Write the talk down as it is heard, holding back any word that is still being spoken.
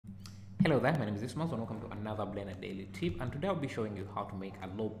Hello there, my name is Ismas and welcome to another Blender Daily Tip, and today I'll be showing you how to make a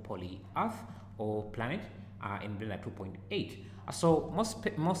low poly earth or planet in Blender 2.8. So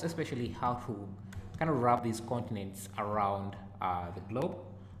most especially how to kind of wrap these continents around the globe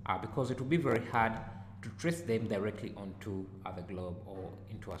because it will be very hard to trace them directly onto the globe or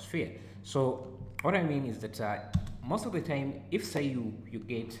into a sphere. So what I mean is that most of the time, if say you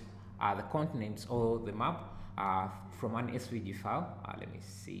get the continents or the map from an SVG file. Let me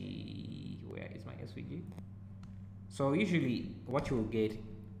see, where is my SVG? So usually what you will get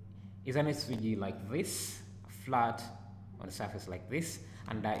is an SVG like this, flat on the surface like this,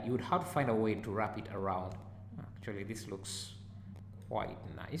 and you would have to find a way to wrap it around. Actually, this looks quite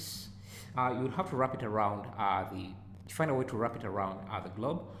nice. You would have to wrap it around find a way to wrap it around the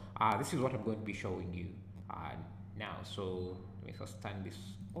globe. This is what I'm going to be showing you now. So let me first turn this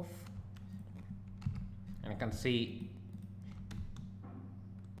off. And you can see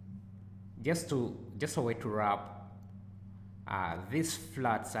just a way to wrap this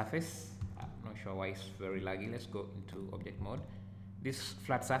flat surface. I'm not sure why it's very laggy. Let's go into object mode. This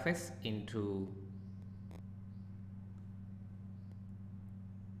flat surface into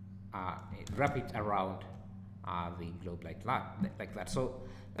wrap it around the globe like that. So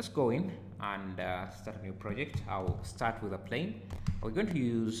let's go in and start a new project. I'll start with a plane. We're going to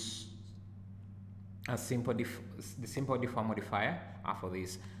use the simple deform modifier for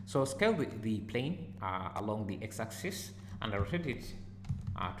this. So scale the plane along the x-axis and rotate it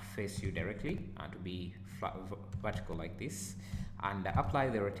to face you directly to be vertical like this, and apply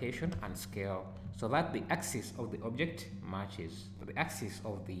the rotation and scale so that the axis of the object matches the axis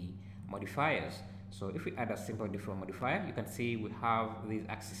of the modifiers. So if we add a simple deform modifier, you can see we have these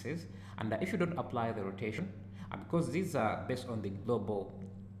axes, and if you don't apply the rotation, because these are based on the global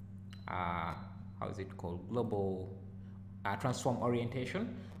how is it called, global transform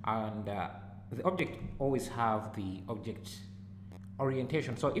orientation, and the object always have the object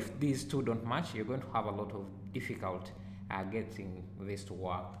orientation. So if these two don't match, you're going to have a lot of difficult getting this to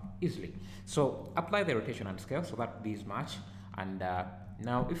work easily. So apply the rotation and scale so that these match. And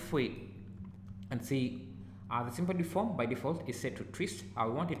now if we and see the simple deform by default is set to twist. I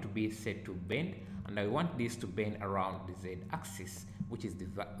want it to be set to bend, and I want this to bend around the z axis, which is the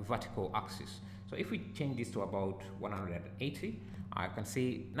vertical axis. So if we change this to about 180, I can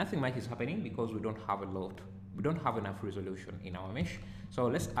see nothing much is happening because we don't have enough resolution in our mesh. So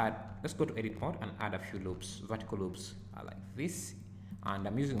let's go to edit mode and add a few loops, vertical loops like this. And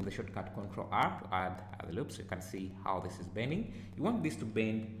I'm using the shortcut Ctrl R to add the loops. You can see how this is bending. You want this to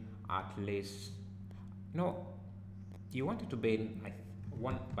bend at least, you want it to bend like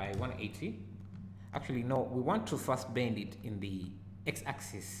 180. Actually, no, we want to first bend it in the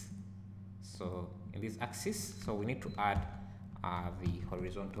x-axis. So in this axis, so we need to add the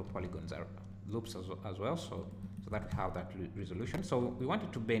horizontal polygons loops as well, so that we have that resolution. So we want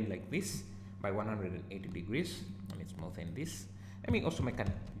it to bend like this by 180 degrees, and it's more than this. Let me also make a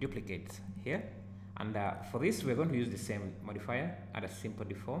duplicate here, and for this we're going to use the same modifier, add a simple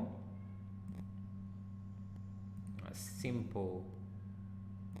deform,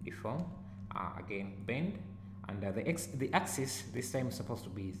 again bend, and the axis this time is supposed to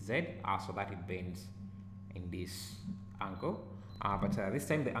be Z, so that it bends in this angle, but this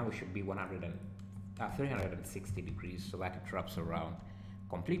time the angle should be 360 degrees so that it wraps around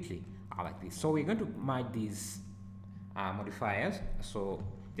completely like this. So we're going to merge these modifiers. So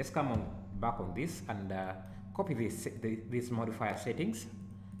just come back on this and copy these modifier settings.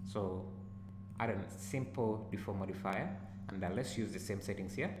 So add a simple deform modifier, and let's use the same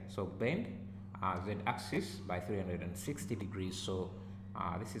settings here. So bend z-axis by 360 degrees. So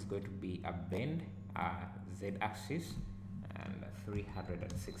this is going to be a bend z-axis and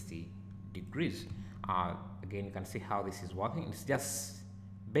 360 degrees. Again, you can see how this is working. It's just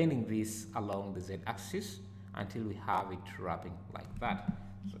bending this along the z-axis until we have it wrapping like that.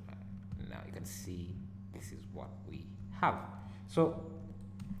 So now you can see this is what we have. So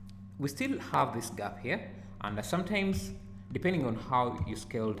we still have this gap here, and sometimes depending on how you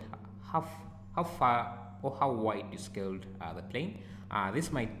scaled, how far or how wide you scaled the plane,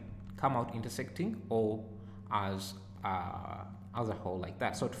 this might come out intersecting or as a whole like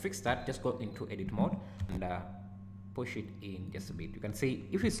that. So to fix that, just go into edit mode and push it in just a bit. You can see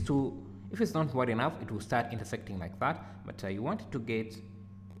if it's not wide enough, it will start intersecting like that, but you want to get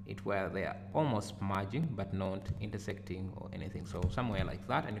it where they are almost merging but not intersecting or anything, so somewhere like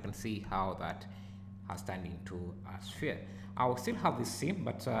that, and you can see how that has turned into a sphere. I will still have this seam,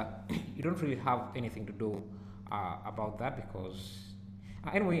 but you don't really have anything to do about that, because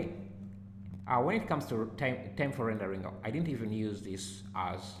anyway, when it comes to time for rendering, I didn't even use this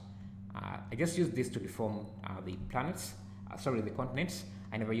as I just used this to deform the planets, sorry, the continents.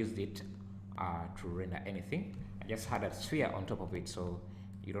 I never used it to render anything. I just had a sphere on top of it, so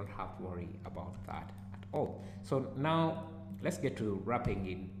you don't have to worry about that at all. So now let's get to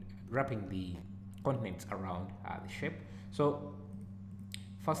wrapping the continents around the shape. So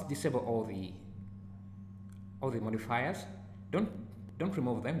first, disable all the modifiers. Don't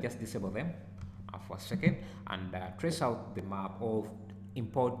remove them, just disable them for a second, and trace out the map or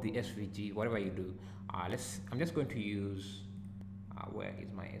import the SVG, whatever you do. I'm just going to use where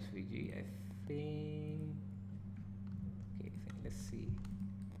is my SVG? I think, okay, let's see.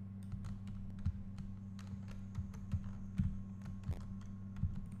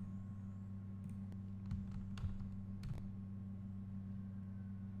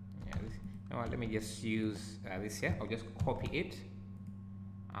 Yeah, let me just use this here. I'll just copy it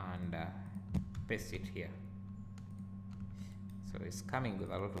and paste it here. So it's coming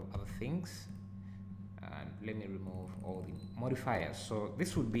with a lot of other things, and let me remove all the modifiers. So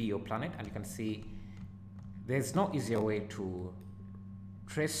this would be your planet, and you can see there's no easier way to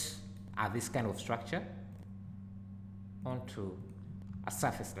trace this kind of structure onto a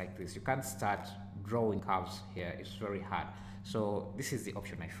surface like this. You can't start drawing curves here, it's very hard. So this is the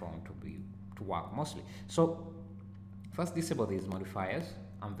option I found to work mostly. So first, disable these modifiers,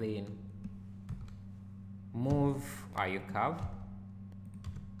 and then move your curve.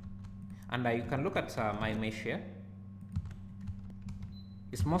 And you can look at my mesh here.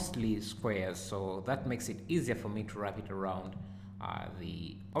 It's mostly squares, so that makes it easier for me to wrap it around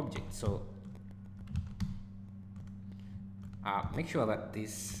the object. So make sure that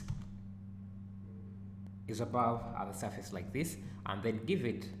this is above the surface like this, and then give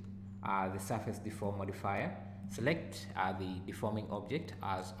it the surface deform modifier. Select the deforming object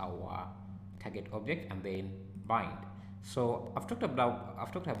as our target object, and then bind. So I've talked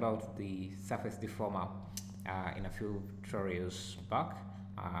about the surface deformer in a few tutorials back.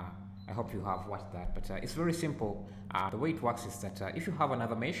 I hope you have watched that, but it's very simple. The way it works is that if you have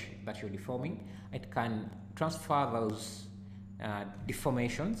another mesh that you're deforming, it can transfer those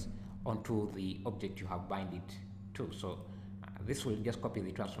deformations onto the object you have binded to. So this will just copy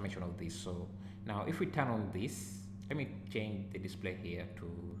the transformation of this. So now if we turn on this, let me change the display here to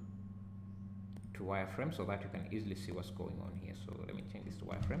wireframe so that you can easily see what's going on here. So let me change this to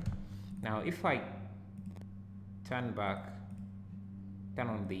wireframe. Now if I turn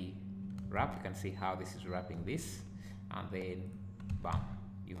on the wrap, you can see how this is wrapping this, and then bam,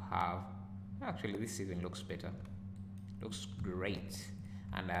 you have, actually this even looks better, looks great.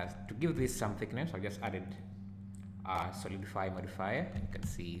 And to give this some thickness, I just added a solidify modifier, and you can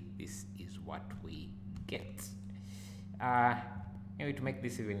see this is what we get. Maybe to make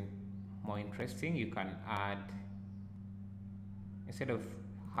this even more interesting, you can add, instead of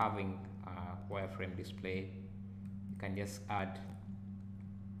having a wireframe display, you can just add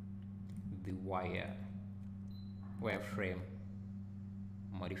the wireframe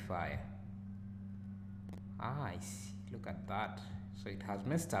modifier. I see, look at that. So it has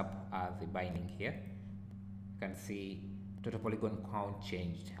messed up the binding here. You can see total polygon count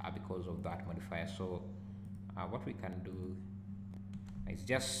changed because of that modifier. So what we can do is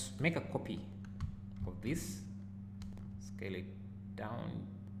just make a copy of this, scale it down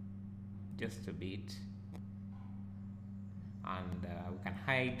just a bit, and we can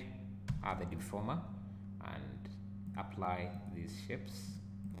hide the deformer and apply these shapes,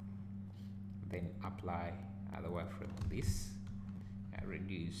 then apply the wireframe of this,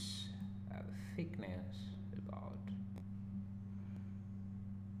 reduce the thickness about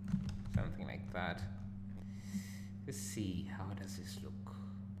something like that. Let's see, how does this look?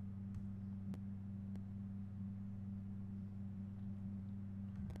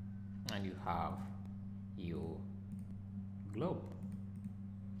 And you have your globe.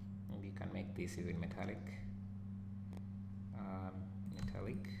 And you can make this even metallic.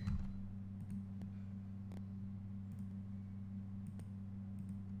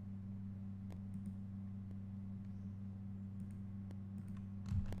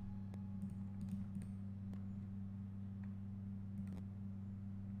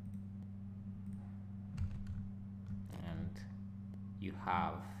 You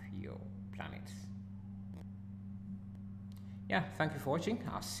have your planets. Yeah, thank you for watching.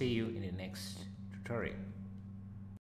 I'll see you in the next tutorial.